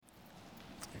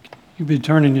You've been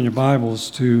turning in your Bibles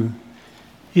to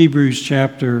Hebrews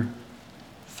chapter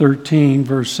 13,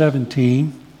 verse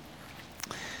 17.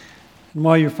 And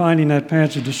while you're finding that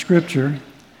passage of Scripture,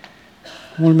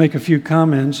 I want to make a few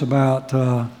comments about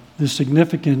the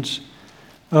significance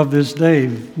of this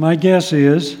day. My guess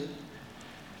is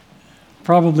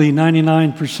probably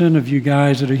 99% of you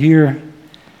guys that are here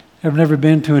have never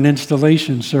been to an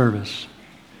installation service.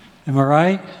 Am I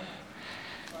right?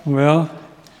 Well,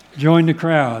 join the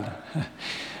crowd.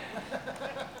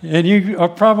 And you are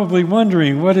probably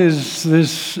wondering, what is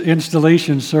this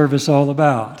installation service all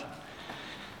about?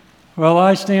 Well,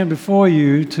 I stand before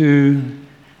you to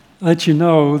let you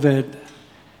know that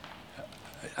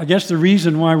I guess the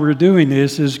reason why we're doing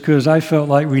this is because I felt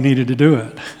like we needed to do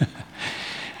it.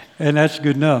 And that's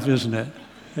good enough, isn't it?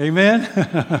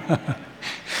 Amen?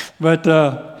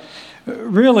 But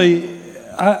really,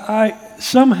 I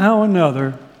somehow or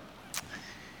another,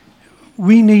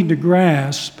 we need to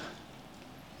grasp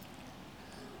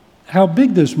how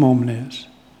big this moment is.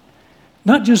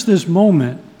 Not just this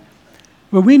moment,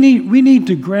 but we need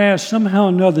to grasp somehow or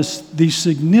another the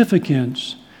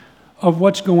significance of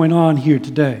what's going on here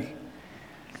today.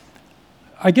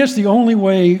 I guess the only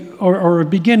way or a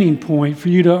beginning point for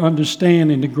you to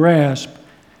understand and to grasp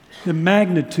the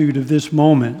magnitude of this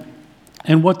moment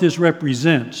and what this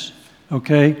represents,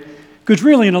 okay? Because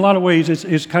really, in a lot of ways,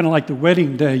 it's kind of like the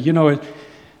wedding day. You know,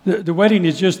 the wedding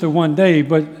is just the one day,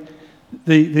 but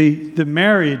the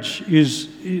marriage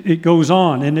it goes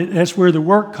on, and that's where the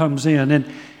work comes in.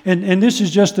 And this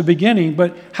is just the beginning.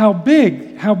 But how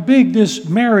big this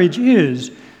marriage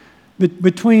is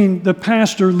between the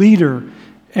pastor leader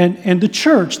and the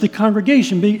church, the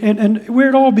congregation, and where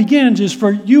it all begins is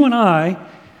for you and I,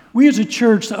 we as a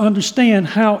church, to understand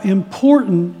how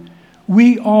important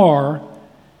we are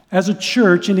as a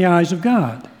church in the eyes of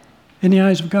God. In the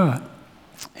eyes of God.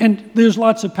 And there's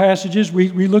lots of passages.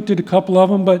 We looked at a couple of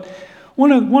them, but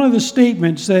one of the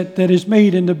statements that is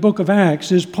made in the book of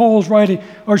Acts is Paul's writing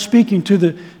or speaking to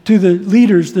the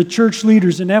leaders, the church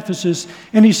leaders in Ephesus,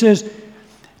 and he says,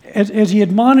 as he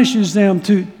admonishes them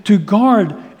to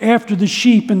guard after the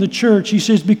sheep in the church, he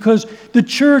says, because the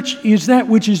church is that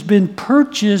which has been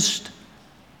purchased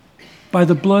by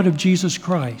the blood of Jesus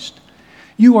Christ.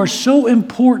 You are so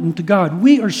important to God.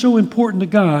 We are so important to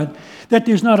God that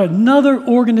there's not another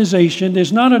organization,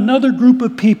 there's not another group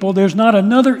of people, there's not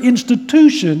another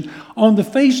institution on the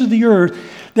face of the earth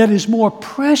that is more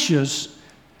precious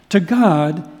to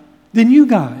God than you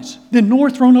guys, than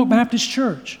North Roanoke Baptist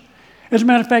Church. As a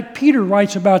matter of fact, Peter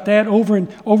writes about that over in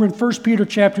 1 Peter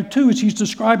chapter 2 as he's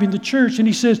describing the church, and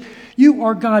he says, you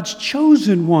are God's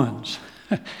chosen ones.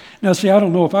 Now, see, I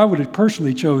don't know if I would have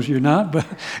personally chose you or not, but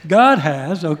God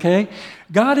has, okay?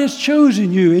 God has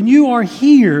chosen you, and you are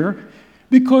here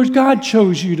because God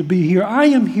chose you to be here. I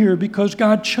am here because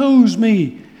God chose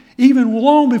me, even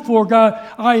long before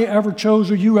I ever chose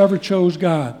or you ever chose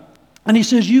God. And he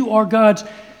says, you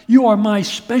are my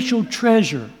special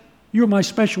treasure. You're my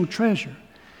special treasure.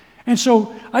 And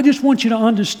so I just want you to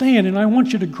understand, and I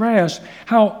want you to grasp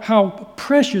how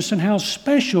precious and how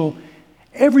special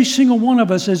every single one of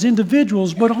us as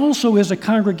individuals, but also as a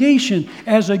congregation,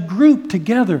 as a group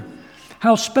together,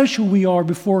 how special we are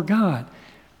before God.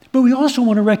 But we also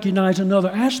want to recognize another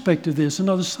aspect of this,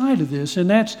 another side of this, and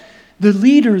that's the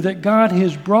leader that God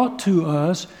has brought to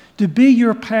us to be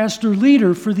your pastor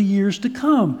leader for the years to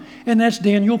come, and that's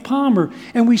Daniel Palmer.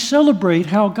 And we celebrate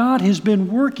how God has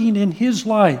been working in his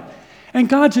life, and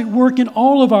God's at work in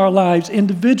all of our lives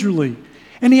individually,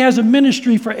 and he has a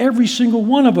ministry for every single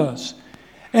one of us.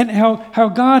 And how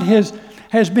God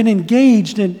has been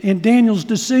engaged in Daniel's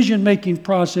decision-making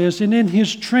process and in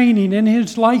his training and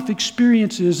his life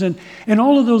experiences and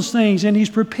all of those things. And he's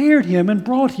prepared him and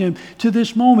brought him to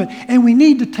this moment. And we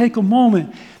need to take a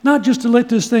moment, not just to let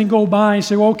this thing go by and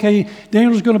say, well, okay,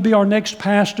 Daniel's going to be our next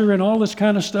pastor and all this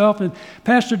kind of stuff. And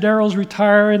Pastor Darryl's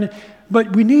retiring.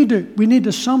 But we need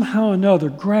to somehow or another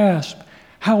grasp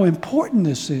how important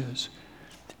this is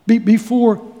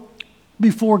before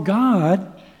God,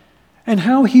 and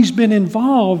how he's been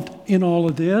involved in all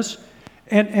of this,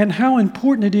 and how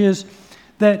important it is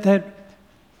that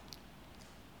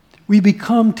we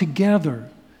become together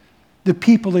the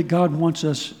people that God wants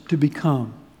us to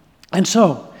become. And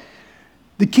so,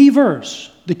 the key verse,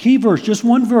 just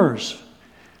one verse,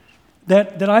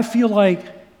 that I feel like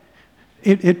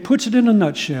it puts it in a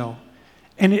nutshell,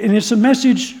 and it's a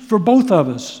message for both of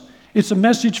us. It's a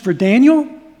message for Daniel,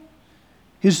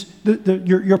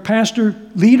 your pastor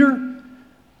leader,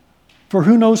 for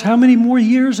who knows how many more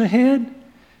years ahead,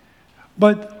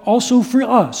 but also for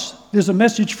us. There's a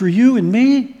message for you and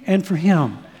me and for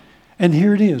him. And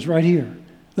here it is, right here.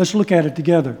 Let's look at it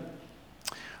together.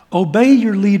 Obey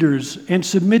your leaders and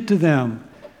submit to them,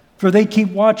 for they keep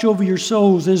watch over your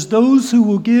souls as those who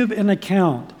will give an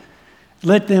account.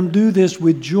 Let them do this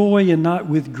with joy and not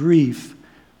with grief,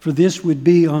 for this would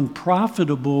be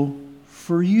unprofitable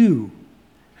for you.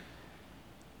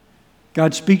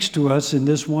 God speaks to us in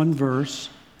this one verse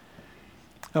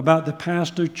about the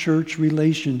pastor-church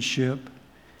relationship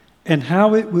and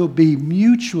how it will be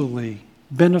mutually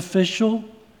beneficial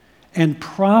and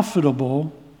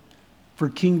profitable for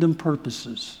kingdom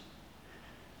purposes.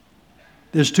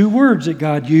 There's two words that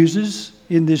God uses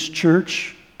in this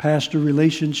church-pastor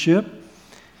relationship,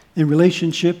 in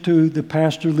relationship to the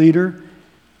pastor leader.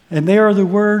 And they are the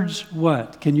words,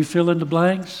 what? Can you fill in the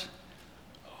blanks?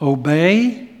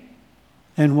 Obey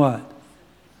and what?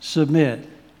 Submit.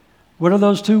 What are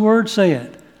those two words? Say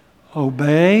it.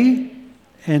 Obey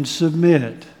and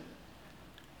submit.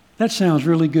 That sounds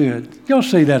really good. Y'all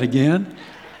say that again.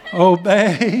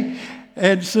 Obey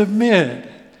and submit.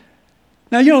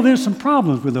 Now, there's some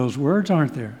problems with those words,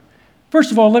 aren't there?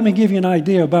 First of all, let me give you an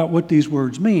idea about what these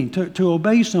words mean. To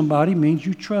obey somebody means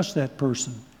you trust that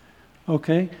person,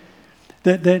 okay?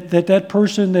 That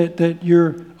person that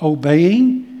you're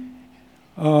obeying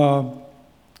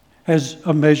has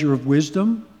a measure of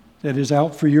wisdom that is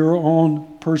out for your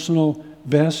own personal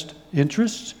best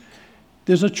interests.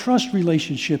 There's a trust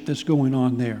relationship that's going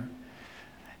on there.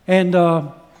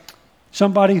 And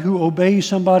somebody who obeys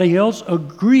somebody else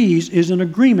is in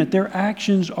agreement. Their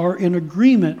actions are in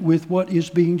agreement with what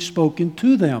is being spoken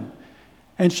to them.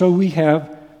 And so we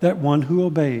have that one who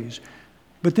obeys.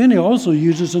 But then he also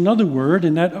uses another word,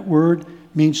 and that word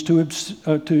means to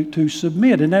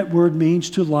submit. And that word means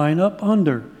to line up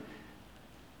under.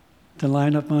 To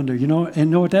line up under. And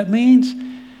know what that means?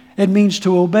 It means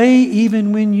to obey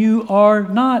even when you are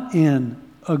not in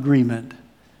agreement.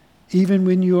 Even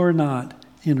when you are not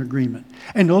in agreement.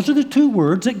 And those are the two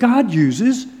words that God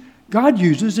uses. God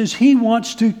uses as He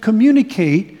wants to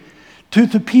communicate to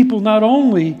the people not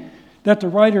only that the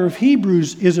writer of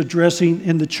Hebrews is addressing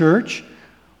in the church,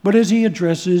 but as He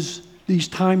addresses these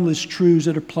timeless truths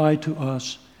that apply to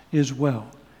us as well.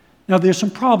 Now, there's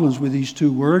some problems with these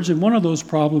two words, and one of those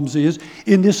problems is,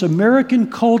 in this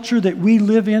American culture that we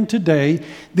live in today,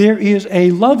 there is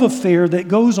a love affair that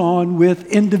goes on with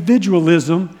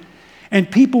individualism and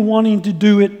people wanting to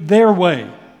do it their way.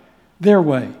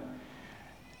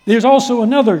 There's also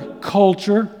another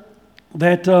culture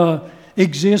that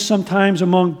exists sometimes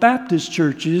among Baptist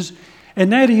churches,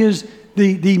 and that is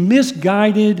the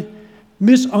misguided,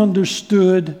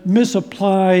 misunderstood,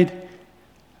 misapplied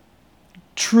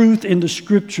truth in the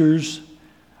Scriptures,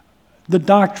 the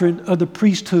doctrine of the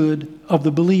priesthood of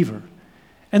the believer.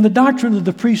 And the doctrine of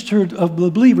the priesthood of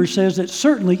the believer says that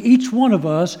certainly each one of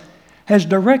us has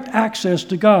direct access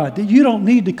to God, that you don't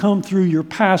need to come through your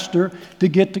pastor to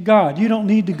get to God. You don't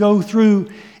need to go through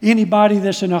anybody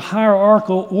that's in a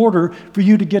hierarchical order for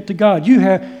you to get to God.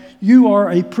 You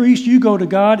are a priest, you go to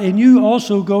God, and you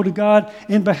also go to God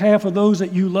in behalf of those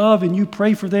that you love, and you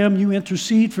pray for them, you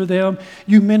intercede for them,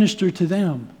 you minister to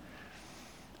them.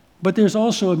 But there's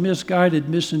also a misguided,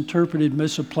 misinterpreted,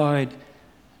 misapplied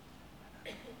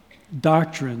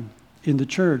doctrine in the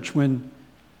church when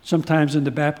sometimes in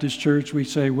the Baptist church we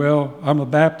say, well, I'm a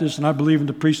Baptist and I believe in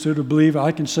the priesthood of believer.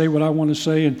 I can say what I want to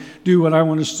say and do what I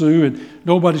want to do, and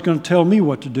nobody's going to tell me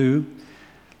what to do.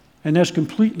 And that's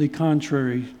completely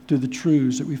contrary to the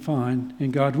truths that we find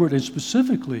in God's Word. And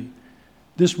specifically,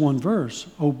 this one verse,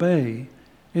 obey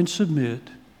and submit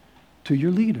to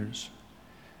your leaders.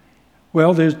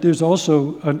 Well, there's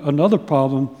also another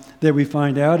problem that we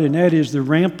find out, and that is the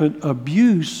rampant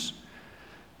abuse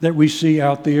that we see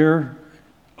out there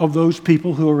of those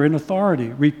people who are in authority.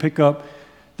 We pick up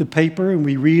the paper and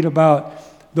we read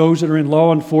about those that are in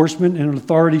law enforcement and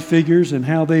authority figures and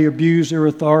how they abuse their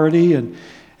authority, and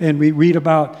we read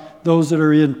about those that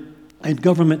are in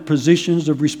government positions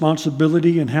of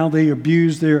responsibility and how they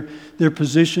abuse their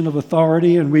position of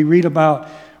authority. And we read about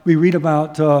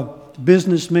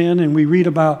businessmen, and we read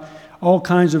about all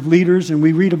kinds of leaders, and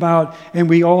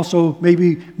we also,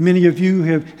 maybe many of you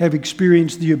have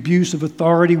experienced the abuse of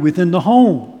authority within the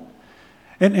home.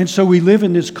 And so we live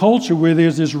in this culture where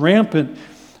there's this rampant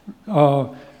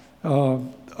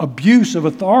abuse of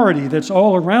authority that's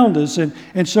all around us,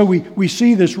 and so we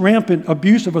see this rampant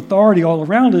abuse of authority all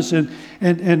around us, and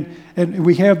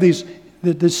we have this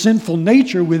sinful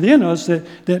nature within us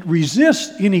that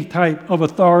resists any type of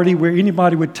authority where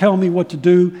anybody would tell me what to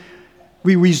do.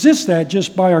 We resist that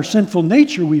just by our sinful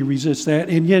nature. We resist that,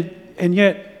 and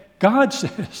yet God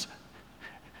says,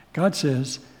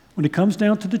 when it comes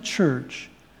down to the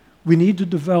church, we need to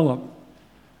develop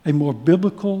a more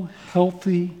biblical,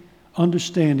 healthy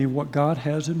understanding of what God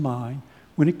has in mind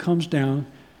when it comes down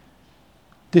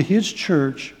to His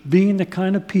church being the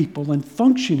kind of people and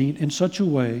functioning in such a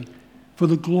way for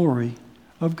the glory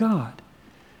of God.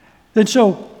 And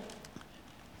so,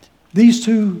 these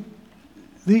two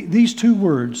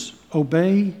words,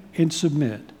 obey and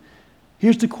submit.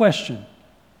 Here's the question.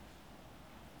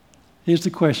 Here's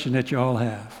the question that you all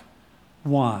have.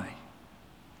 Why?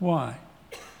 Why?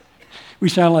 We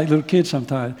sound like little kids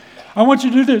sometimes. I want you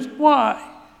to do this. Why?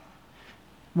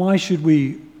 Why should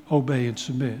we obey and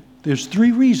submit? There's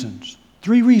three reasons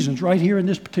right here in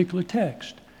this particular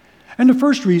text. And the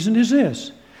first reason is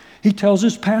this. He tells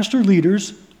us pastor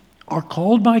leaders are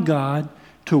called by God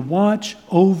to watch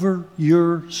over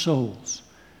your souls.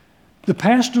 The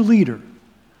pastor leader,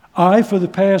 I, for the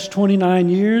past 29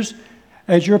 years,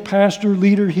 as your pastor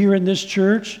leader here in this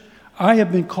church, I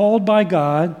have been called by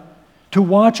God to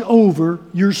watch over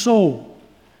your soul.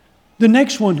 The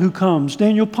next one who comes,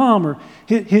 Daniel Palmer,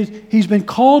 he's been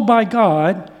called by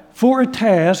God for a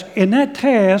task, and that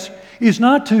task is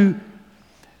not to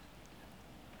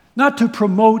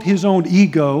promote his own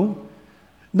ego,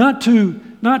 not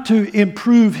to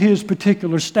improve his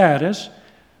particular status,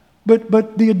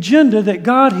 but the agenda that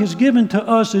God has given to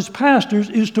us as pastors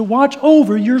is to watch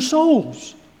over your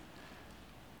souls.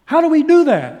 How do we do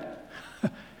that?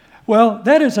 Well,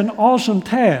 that is an awesome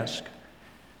task.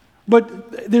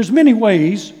 But there's many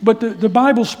ways, but the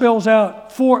Bible spells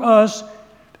out for us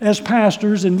as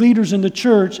pastors and leaders in the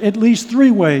church at least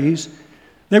three ways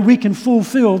that we can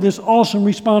fulfill this awesome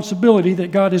responsibility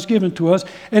that God has given to us.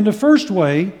 And the first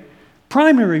way,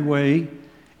 primary way,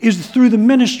 is through the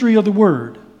ministry of the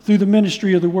Word, through the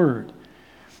ministry of the Word.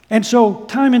 And so,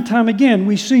 time and time again,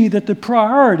 we see that the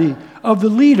priority of the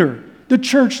leader, the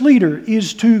church leader,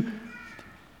 is to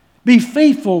be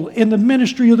faithful in the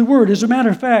ministry of the Word. As a matter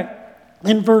of fact,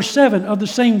 in verse 7 of the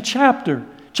same chapter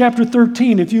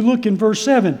 13, if you look in verse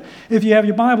 7, if you have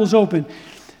your Bibles open,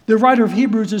 the writer of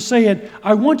Hebrews is saying,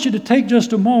 I want you to take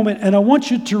just a moment and I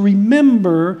want you to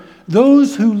remember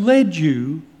those who led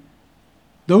you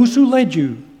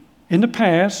in the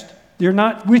past. They're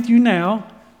not with you now.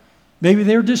 Maybe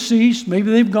they're deceased,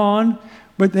 maybe they've gone,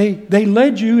 but they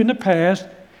led you in the past.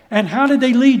 And how did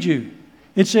they lead you?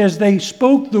 It says they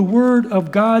spoke the word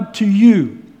of God to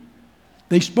you.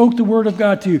 They spoke the word of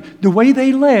God to you. The way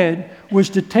they led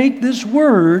was to take this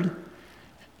word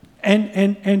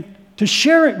and to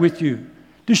share it with you,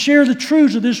 to share the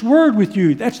truths of this word with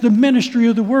you. That's the ministry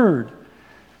of the word.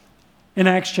 In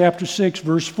Acts chapter 6,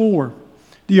 verse 4,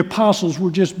 the apostles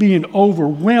were just being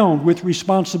overwhelmed with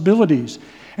responsibilities.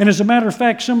 And as a matter of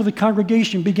fact, some of the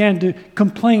congregation began to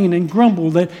complain and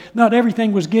grumble that not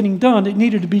everything was getting done that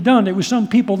needed to be done. There were some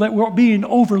people that were being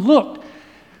overlooked.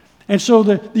 And so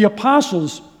the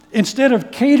apostles, instead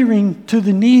of catering to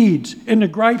the needs and the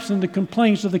gripes and the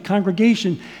complaints of the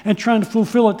congregation and trying to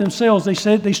fulfill it themselves, they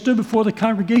stood before the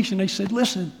congregation. They said,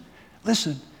 listen,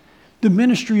 the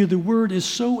ministry of the word is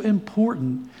so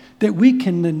important that we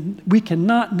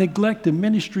cannot neglect the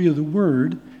ministry of the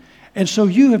word. And so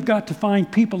you have got to find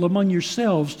people among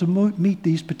yourselves to meet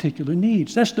these particular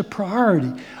needs. That's the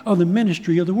priority of the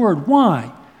ministry of the Word. Why?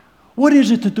 What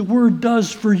is it that the Word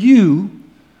does for you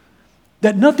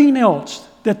that nothing else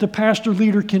that the pastor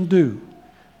leader can do?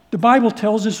 The Bible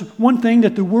tells us one thing,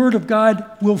 that the Word of God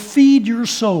will feed your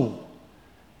soul.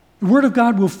 The Word of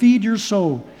God will feed your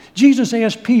soul. Jesus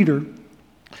asked Peter,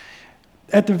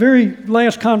 at the very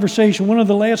last conversation, one of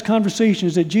the last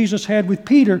conversations that Jesus had with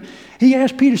Peter, he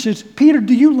asked Peter, says, Peter,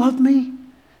 do you love me?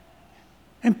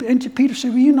 And Peter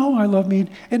said, well, you know I love me.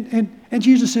 And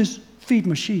Jesus says, feed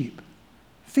my sheep.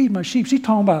 Feed my sheep. He's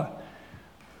talking about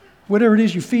whatever it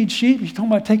is you feed sheep. He's talking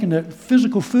about taking the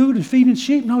physical food and feeding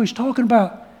sheep. No, he's talking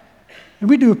about, and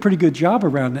we do a pretty good job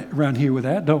around here with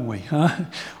that, don't we? Huh?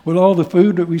 With all the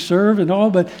food that we serve and all,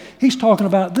 but he's talking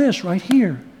about this right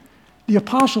here. The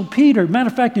Apostle Peter, matter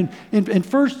of fact, in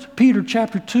 1 Peter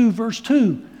chapter 2, verse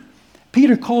 2,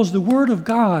 Peter calls the Word of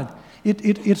God,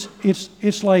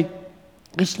 it's like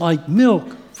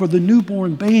milk for the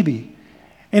newborn baby.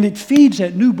 And it feeds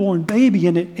that newborn baby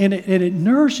and it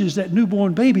nourishes that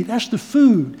newborn baby. That's the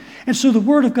food. And so the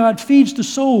Word of God feeds the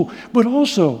soul. But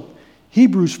also,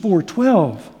 Hebrews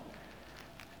 4:12,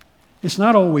 it's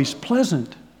not always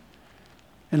pleasant.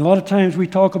 And a lot of times we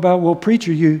talk about, well,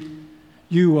 preacher, you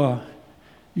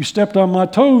stepped on my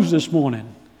toes this morning.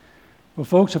 Well,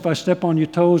 folks, if I step on your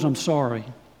toes, I'm sorry.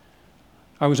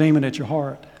 I was aiming at your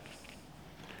heart.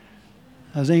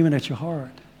 I was aiming at your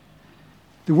heart.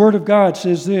 The Word of God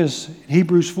says this,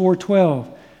 Hebrews 4:12,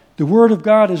 The Word of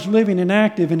God is living and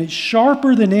active, and it's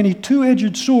sharper than any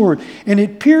two-edged sword, and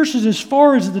it pierces as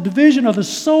far as the division of the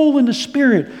soul and the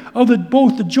spirit, of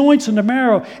both the joints and the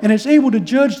marrow, and is able to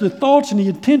judge the thoughts and the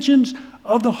intentions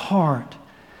of the heart.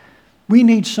 We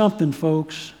need something,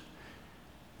 folks,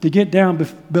 to get down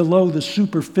below the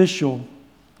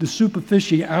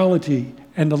superficiality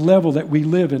and the level that we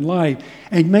live in life,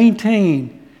 and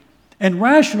maintain and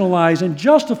rationalize and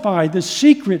justify the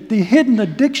hidden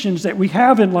addictions that we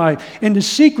have in life and the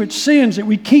secret sins that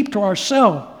we keep to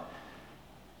ourselves.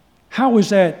 How is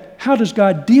that? How does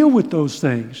God deal with those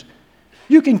things?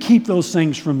 You can keep those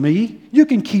things from me. You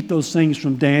can keep those things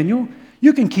from Daniel.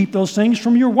 You can keep those things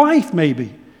from your wife,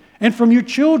 maybe, and from your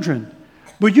children.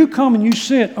 But you come and you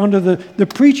sit under the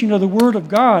preaching of the Word of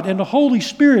God, and the Holy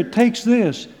Spirit takes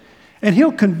this, and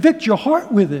He'll convict your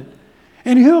heart with it,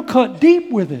 and He'll cut deep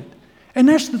with it. And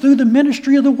that's through the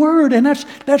ministry of the Word. And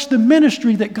that's the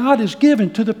ministry that God has given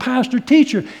to the pastor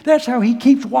teacher. That's how He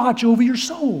keeps watch over your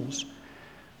souls.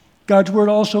 God's Word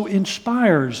also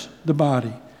inspires the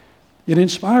body. It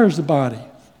inspires the body.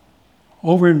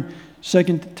 Over in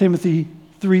 2 Timothy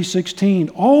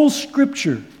 3:16, all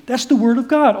Scripture, that's the Word of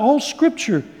God, all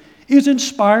Scripture is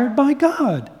inspired by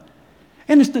God.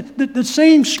 And it's the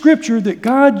same Scripture that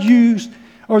God used,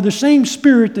 or the same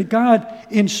Spirit that God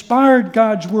inspired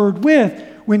God's Word with,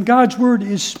 when God's Word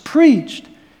is preached,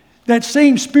 that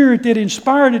same Spirit that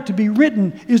inspired it to be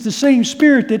written is the same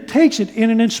Spirit that takes it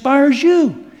and it inspires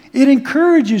you. It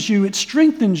encourages you. It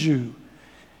strengthens you.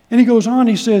 And he goes on,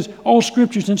 he says, all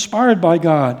Scripture is inspired by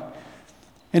God,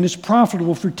 and is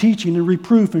profitable for teaching and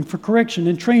reproof and for correction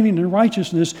and training in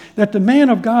righteousness, that the man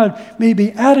of God may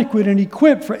be adequate and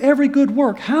equipped for every good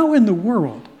work. How in the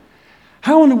world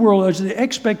is the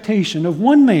expectation of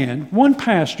one man, one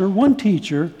pastor, one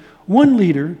teacher, one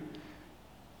leader,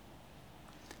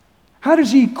 how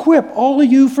does he equip all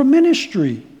of you for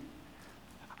ministry?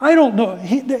 I don't know.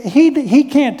 He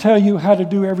can't tell you how to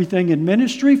do everything in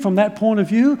ministry from that point of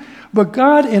view, but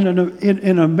God, in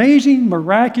an amazing,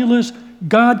 miraculous,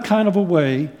 God kind of a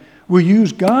way, will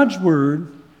use God's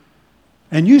Word,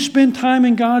 and you spend time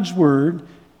in God's Word,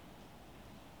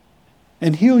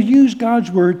 and He'll use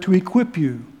God's Word to equip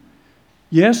you.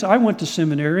 Yes, I went to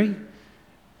seminary.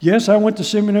 Yes, I went to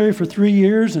seminary for 3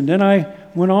 years, and then I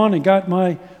went on and got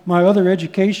my other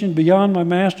education beyond my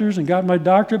master's and got my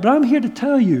doctorate. But I'm here to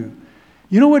tell you,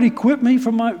 you know what equipped me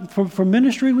for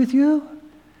ministry with you?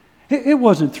 It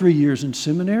wasn't 3 years in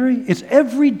seminary. It's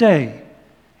every day.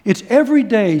 It's every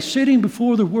day sitting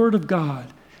before the Word of God.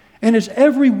 And it's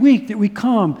every week that we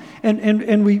come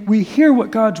and we hear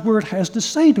what God's Word has to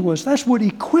say to us. That's what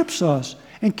equips us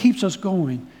and keeps us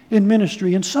going in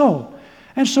ministry. And so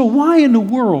why in the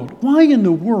world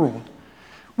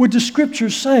would the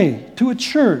Scriptures say to a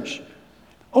church,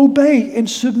 obey and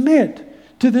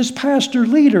submit to this pastor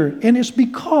leader? And it's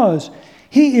because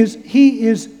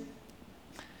it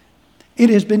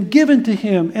has been given to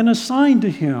him and assigned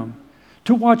to him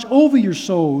to watch over your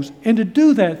souls, and to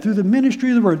do that through the ministry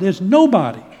of the Word. There's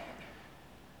nobody, and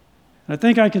I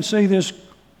think I can say this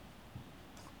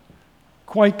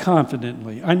quite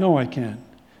confidently, I know I can,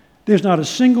 there's not a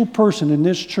single person in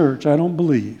this church, I don't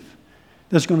believe,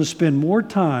 that's going to spend more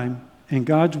time in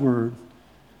God's Word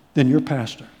than your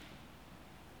pastor.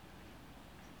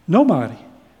 Nobody.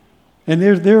 And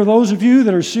there are those of you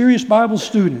that are serious Bible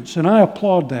students, and I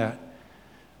applaud that.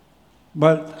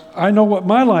 But I know what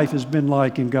my life has been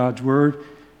like in God's Word,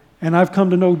 and I've come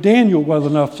to know Daniel well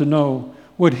enough to know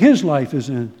what his life is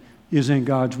in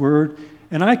God's Word.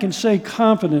 And I can say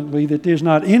confidently that there's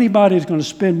not anybody that's going to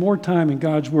spend more time in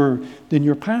God's Word than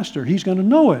your pastor. He's going to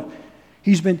know it.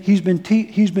 He's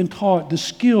been taught the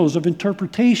skills of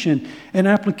interpretation and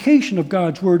application of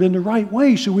God's Word in the right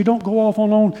way, so we don't go off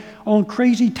on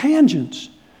crazy tangents.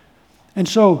 And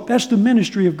so that's the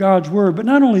ministry of God's Word. But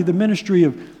not only the ministry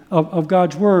of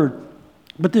God's Word,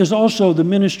 but there's also the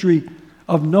ministry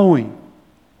of knowing.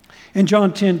 In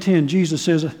John 10:10, Jesus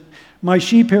says, my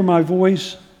sheep hear my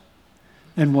voice,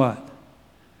 and what?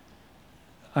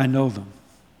 I know them,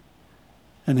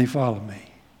 and they follow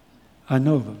me. I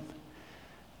know them.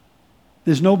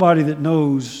 There's nobody that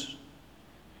knows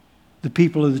the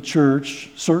people of the church,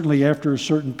 certainly after a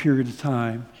certain period of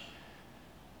time,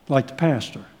 like the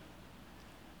pastor.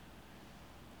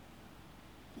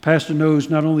 Pastor knows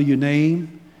not only your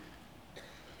name,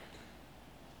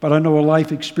 but I know a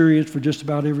life experience for just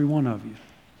about every one of you.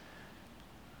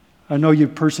 I know your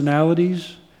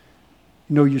personalities,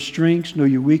 know your strengths, know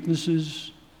your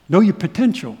weaknesses, know your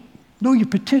potential. Know your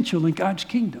potential in God's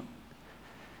kingdom.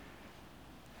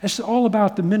 That's all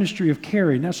about the ministry of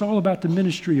caring. That's all about the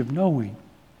ministry of knowing.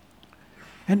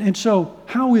 And so,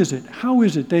 how is it? How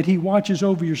is it that he watches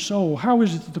over your soul? How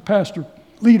is it that the pastor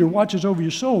leader watches over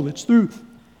your soul? It's through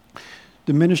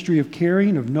the ministry of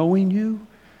caring, of knowing you,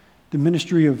 the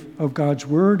ministry of God's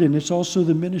Word, and it's also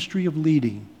the ministry of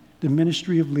leading. The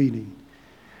ministry of leading.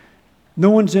 No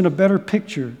one's in a better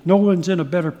picture. No one's in a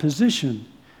better position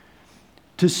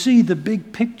to see the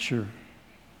big picture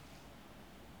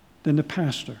than the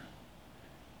pastor.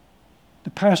 The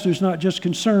pastor's not just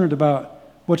concerned about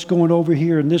what's going over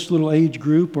here in this little age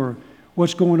group or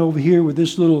what's going over here with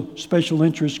this little special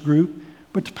interest group,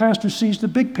 but the pastor sees the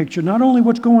big picture, not only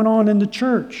what's going on in the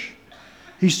church.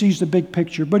 He sees the big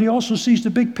picture, but he also sees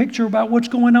the big picture about what's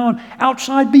going on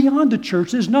outside beyond the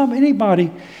church. There's not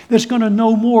anybody that's going to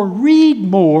know more, read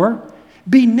more,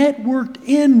 be networked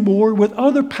in more with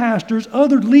other pastors,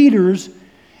 other leaders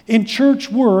in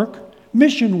church work,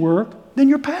 mission work, than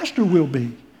your pastor will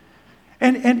be.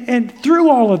 And through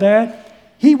all of that,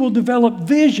 he will develop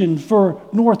vision for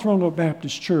North Roanoke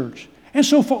Baptist Church. And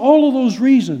so for all of those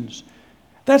reasons,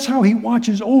 that's how he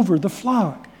watches over the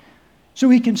flock. So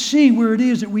he can see where it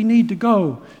is that we need to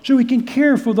go. So he can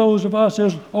care for those of us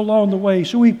as along the way.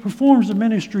 So he performs the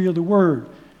ministry of the Word.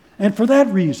 And for that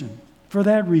reason,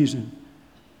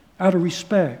 out of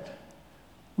respect,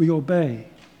 we obey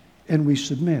and we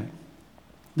submit.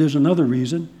 There's another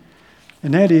reason,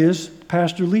 and that is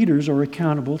pastor leaders are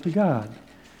accountable to God.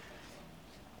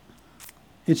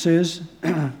 It says,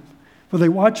 for they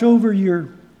watch over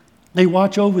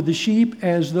the sheep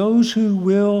as those who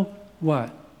will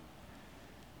what?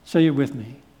 Say it with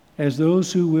me. As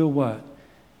those who will what?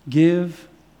 Give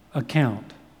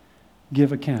account.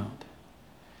 Give account.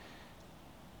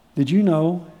 Did you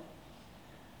know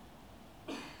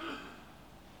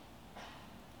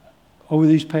over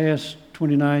these past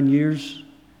 29 years,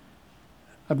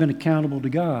 I've been accountable to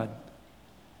God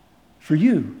for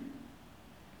you.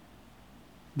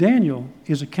 Daniel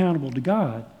is accountable to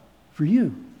God for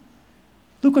you.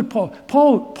 Look what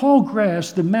Paul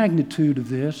grasped the magnitude of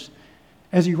this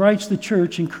as he writes the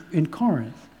church in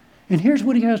Corinth. And here's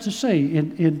what he has to say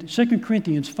in 2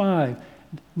 Corinthians 5,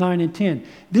 9 and 10.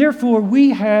 Therefore,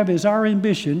 we have as our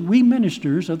ambition, we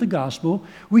ministers of the gospel,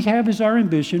 we have as our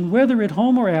ambition, whether at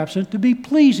home or absent, to be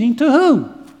pleasing to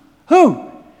who?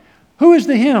 Who? Who is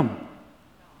the him?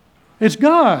 It's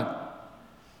God.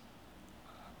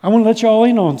 I want to let y'all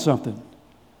in on something.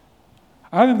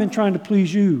 I haven't been trying to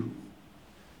please you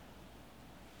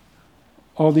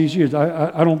all these years.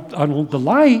 I don't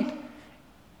delight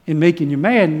in making you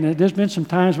mad. And there's been some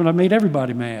times when I made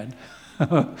everybody mad.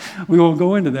 We won't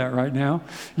go into that right now.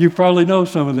 You probably know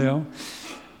some of them.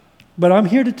 But I'm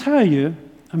here to tell you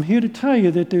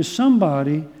that there's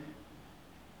somebody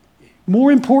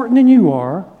more important than you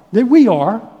are, that we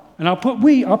are, and I'll put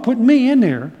me in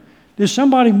there. There's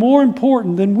somebody more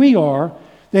important than we are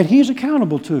that he's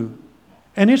accountable to.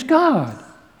 And it's God.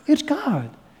 It's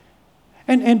God.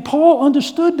 And Paul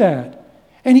understood that.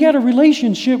 And he had a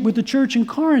relationship with the church in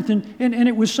Corinth. And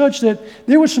it was such that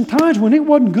there were some times when it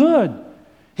wasn't good.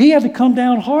 He had to come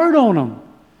down hard on them.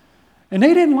 And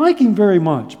they didn't like him very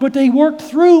much. But they worked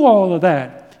through all of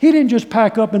that. He didn't just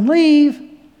pack up and leave.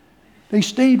 They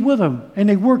stayed with him. And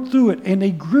they worked through it. And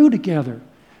they grew together.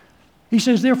 He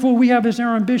says, therefore we have as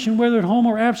our ambition, whether at home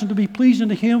or absent, to be pleasing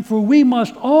to him. For we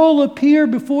must all appear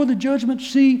before the judgment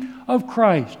seat of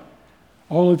Christ.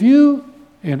 All of you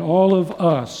and all of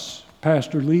us,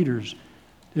 pastor leaders.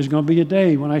 There's going to be a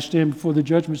day when I stand before the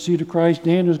judgment seat of Christ.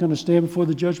 Daniel's going to stand before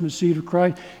the judgment seat of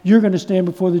Christ. You're going to stand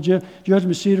before the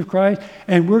judgment seat of Christ.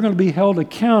 And we're going to be held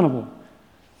accountable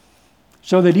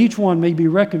so that each one may be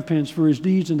recompensed for his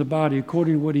deeds in the body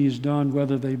according to what he has done,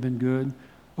 whether they've been good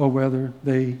or whether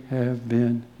they have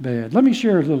been bad. Let me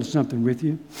share a little something with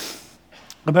you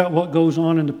about what goes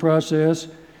on in the process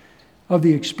of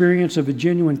the experience of a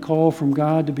genuine call from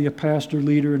God to be a pastor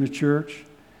leader in a church.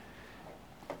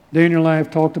 Daniel and I have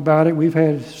talked about it. We've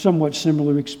had somewhat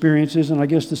similar experiences, and I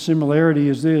guess the similarity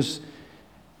is this.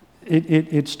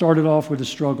 It started off with a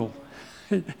struggle.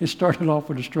 It started off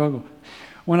with a struggle.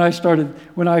 When I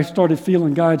started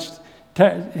feeling God's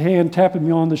hand tapping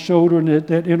me on the shoulder and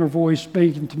that inner voice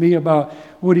speaking to me about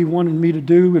what he wanted me to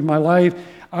do in my life,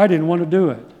 I didn't want to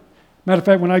do it. Matter of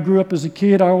fact, when I grew up as a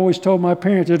kid, I always told my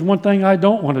parents, there's one thing I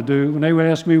don't want to do. When they would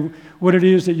ask me what it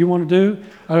is that you want to do,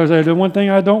 I would say, the one thing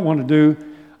I don't want to do,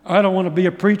 I don't want to be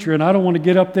a preacher, and I don't want to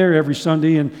get up there every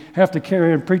Sunday and have to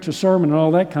carry and preach a sermon and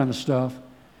all that kind of stuff.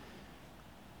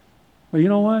 But you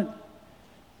know what?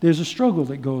 There's a struggle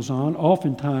that goes on,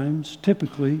 oftentimes,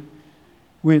 typically,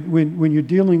 when you're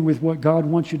dealing with what God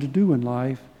wants you to do in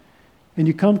life, and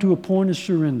you come to a point of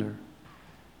surrender.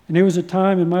 And there was a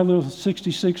time in my little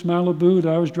 66 Malibu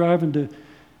that I was driving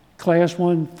class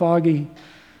one foggy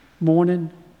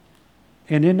morning,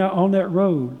 and on that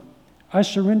road, I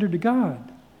surrendered to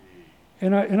God.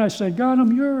 And I said, God,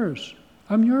 I'm yours.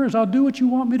 I'm yours. I'll do what you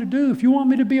want me to do. If you want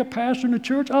me to be a pastor in the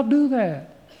church, I'll do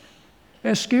that.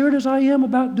 As scared as I am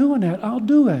about doing that, I'll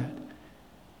do it.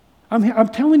 I'm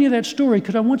telling you that story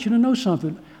because I want you to know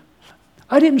something.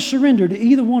 I didn't surrender to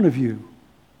either one of you.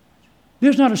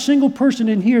 There's not a single person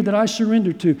in here that I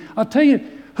surrendered to. I'll tell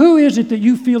you, who is it that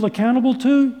you feel accountable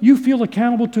to? You feel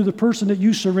accountable to the person that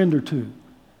you surrender to.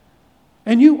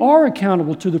 And you are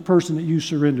accountable to the person that you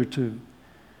surrender to.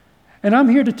 And I'm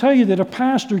here to tell you that a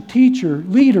pastor, teacher,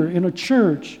 leader in a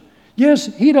church, yes,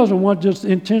 he doesn't want to just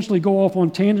intentionally go off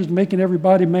on tangents making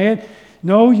everybody mad.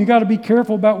 No, you got to be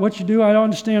careful about what you do. I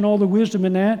understand all the wisdom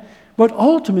in that. But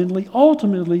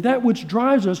ultimately, that which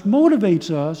drives us, motivates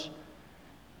us,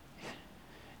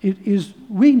 it is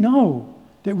we know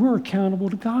that we're accountable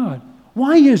to God.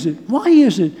 Why is it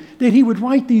that he would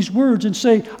write these words and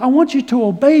say, I want you to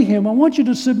obey him, I want you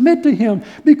to submit to him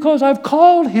because I've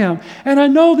called him and I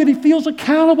know that he feels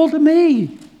accountable to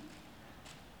me?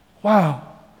 Wow,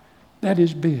 that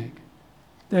is big.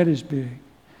 That is big.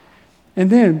 And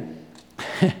then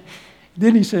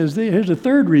he says, here's a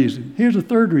third reason.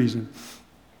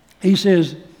 He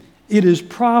says, it is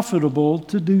profitable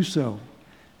to do so.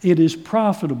 It is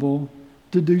profitable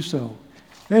to do so.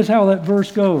 That's how that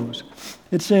verse goes.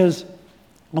 It says,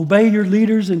 obey your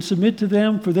leaders and submit to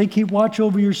them, for they keep watch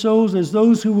over your souls as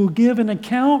those who will give an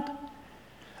account.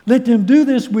 Let them do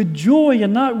this with joy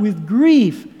and not with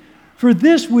grief, for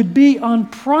this would be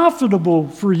unprofitable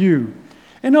for you.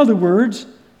 In other words,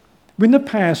 when the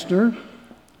pastor,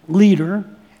 leader,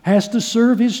 has to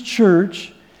serve his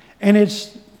church, and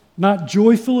it's not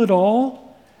joyful at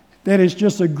all, that it's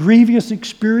just a grievous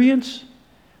experience,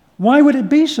 why would it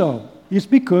be so? It's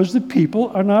because the people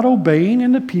are not obeying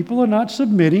and the people are not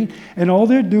submitting, and all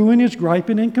they're doing is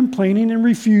griping and complaining and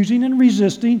refusing and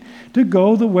resisting to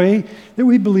go the way that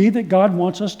we believe that God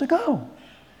wants us to go.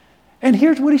 And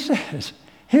here's what he says.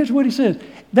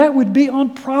 That would be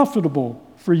unprofitable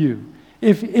for you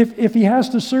if he has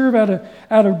to serve out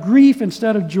of grief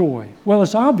instead of joy. Well,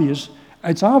 it's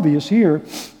obvious here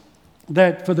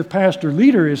that for the pastor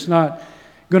leader, it's not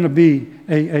going to be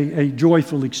a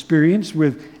joyful experience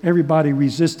with everybody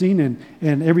resisting,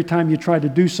 and every time you try to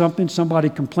do something, somebody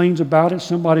complains about it,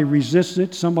 somebody resists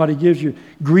it, somebody gives you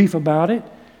grief about it.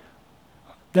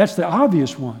 That's the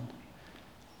obvious one.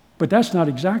 But that's not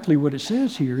exactly what it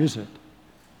says here, is it?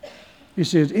 It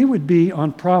says it would be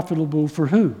unprofitable for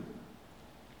who?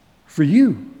 For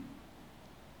you.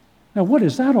 Now, what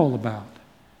is that all about?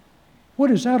 What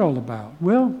is that all about?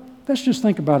 Well, let's just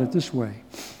think about it this way.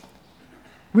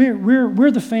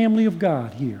 We're the family of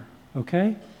God here,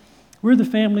 okay? We're the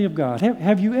family of God.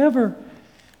 Have you ever,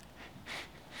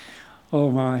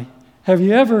 have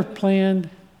you ever planned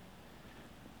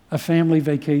a family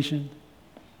vacation?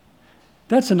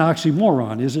 That's an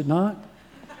oxymoron, is it not?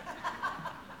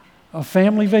 A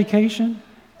family vacation?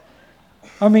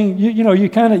 I mean, you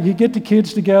get the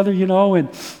kids together,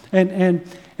 and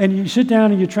you sit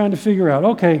down and you're trying to figure out,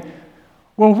 okay,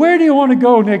 well, where do you want to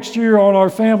go next year on our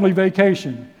family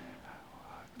vacation?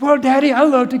 Well, Daddy, I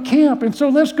love to camp, and so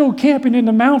let's go camping in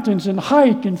the mountains and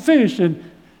hike and fish. And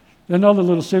another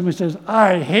little sibling says,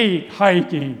 I hate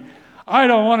hiking. I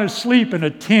don't want to sleep in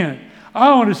a tent. I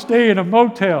want to stay in a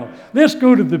motel. Let's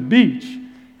go to the beach.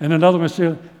 And another one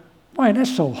says, boy,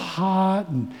 that's so hot,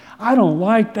 and I don't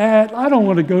like that. I don't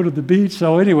want to go to the beach.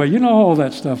 So anyway, all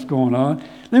that stuff's going on.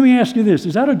 Let me ask you this.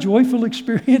 Is that a joyful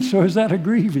experience or is that a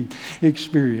grieving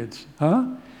experience? Huh?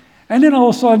 And then all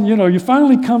of a sudden, you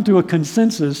finally come to a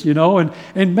consensus,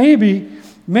 and maybe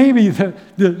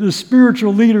the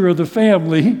spiritual leader of the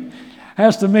family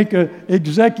has to make an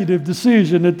executive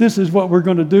decision that this is what we're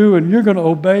going to do, and you're going to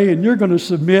obey, and you're going to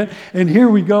submit, and here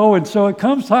we go. And so it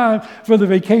comes time for the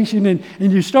vacation, and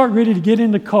you start ready to get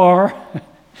in the car.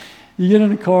 You get in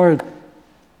the car, and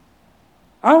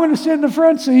I want to sit in the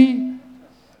front seat.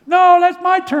 No, that's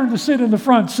my turn to sit in the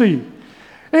front seat.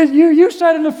 And you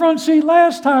sat in the front seat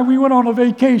last time we went on a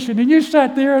vacation, and you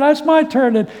sat there, and that's my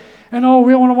turn. And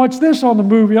we want to watch this on the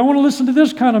movie. I want to listen to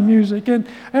this kind of music, and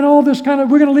all this kind of,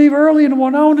 we're going to leave early in the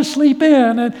morning. I want to sleep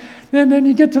in. And then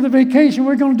you get to the vacation,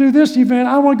 we're going to do this event.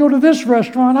 I want to go to this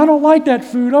restaurant. I don't like that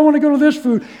food. I want to go to this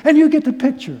food. And you get the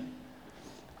picture.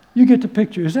 You get the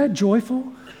picture. Is that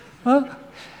joyful? Huh?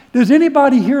 Does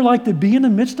anybody here like to be in the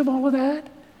midst of all of that?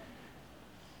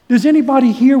 Does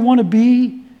anybody here want to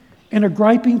be in a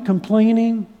griping,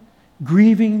 complaining,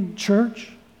 grieving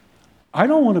church? I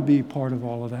don't want to be part of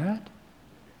all of that.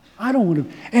 I don't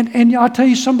want to. And I'll tell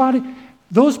you somebody,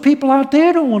 Those people out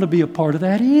there don't want to be a part of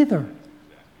that either.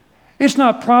 It's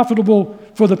not profitable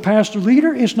for the pastor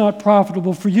leader. It's not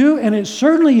profitable for you. And it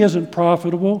certainly isn't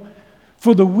profitable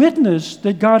for the witness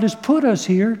that God has put us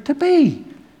here to be.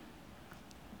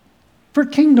 For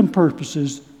kingdom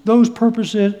purposes, those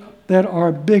purposes that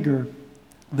are bigger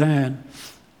than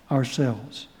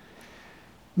ourselves.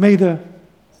 May the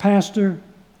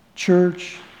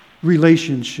pastor-church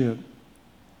relationship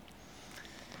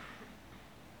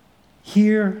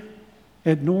here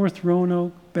at North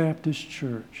Roanoke Baptist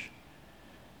Church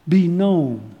be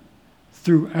known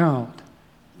throughout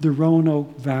the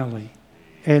Roanoke Valley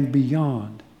and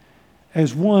beyond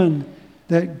as one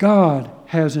that God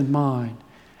has in mind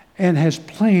and has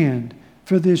planned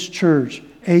for this church,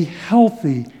 a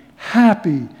healthy,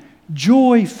 happy,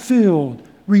 joy-filled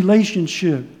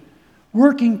relationship,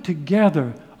 working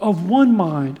together of one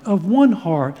mind, of one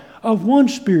heart, of one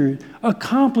spirit,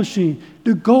 accomplishing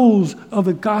the goals of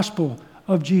the gospel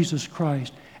of Jesus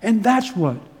Christ. And that's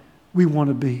what we want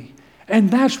to be. And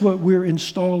that's what we're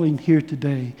installing here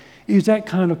today, is that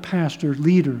kind of pastor,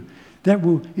 leader, that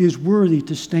is worthy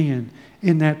to stand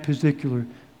in that particular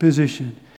position.